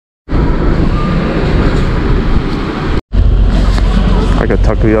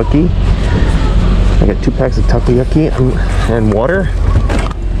got takoyaki. I got 2 packs of takoyaki and water.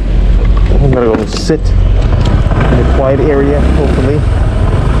 I'm gonna go sit in a quiet area, hopefully,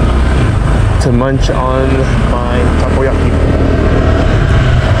 to munch on my takoyaki.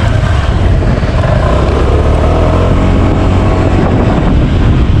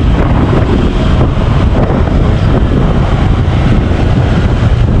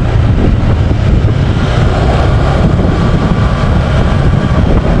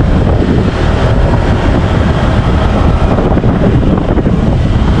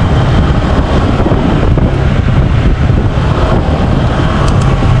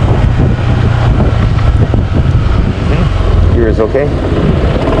 Is okay.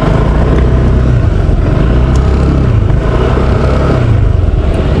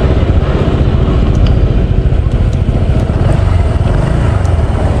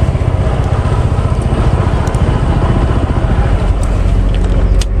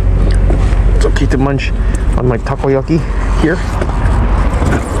 It's okay to munch on my takoyaki here.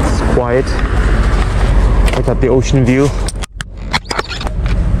 It's quiet. I got the ocean view.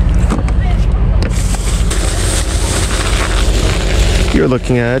 You're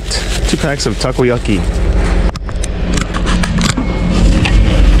looking at 2 packs of takoyaki.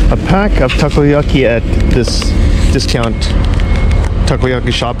 A pack of takoyaki at this discount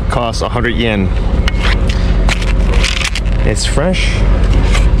takoyaki shop costs 100 yen. It's fresh.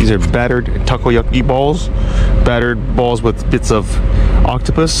 These are battered takoyaki balls. Battered balls with bits of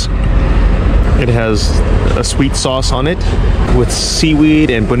octopus. It has a sweet sauce on it with seaweed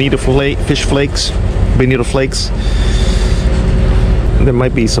and bonito fish flakes. Bonito flakes. There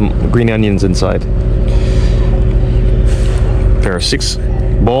might be some green onions inside. There are 6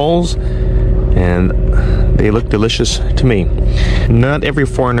 balls and they look delicious to me. Not every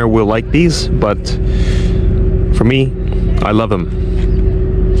foreigner will like these, but for me, I love them.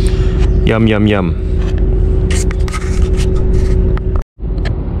 Yum, yum, yum.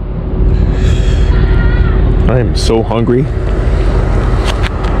 I am so hungry.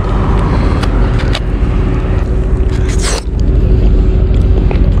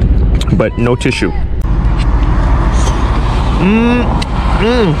 But no tissue.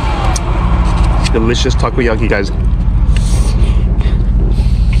 Delicious takoyaki, guys.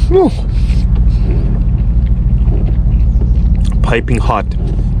 Woo. Piping hot.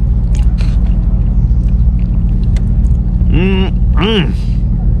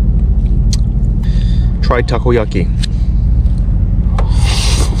 Try takoyaki.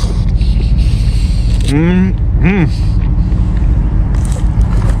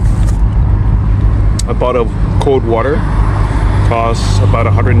 I bought a cold water, costs about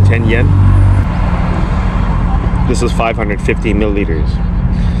 110 yen. This is 550 milliliters,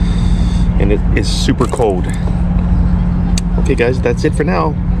 and it is super cold. Okay guys, that's it for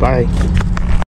now. Bye.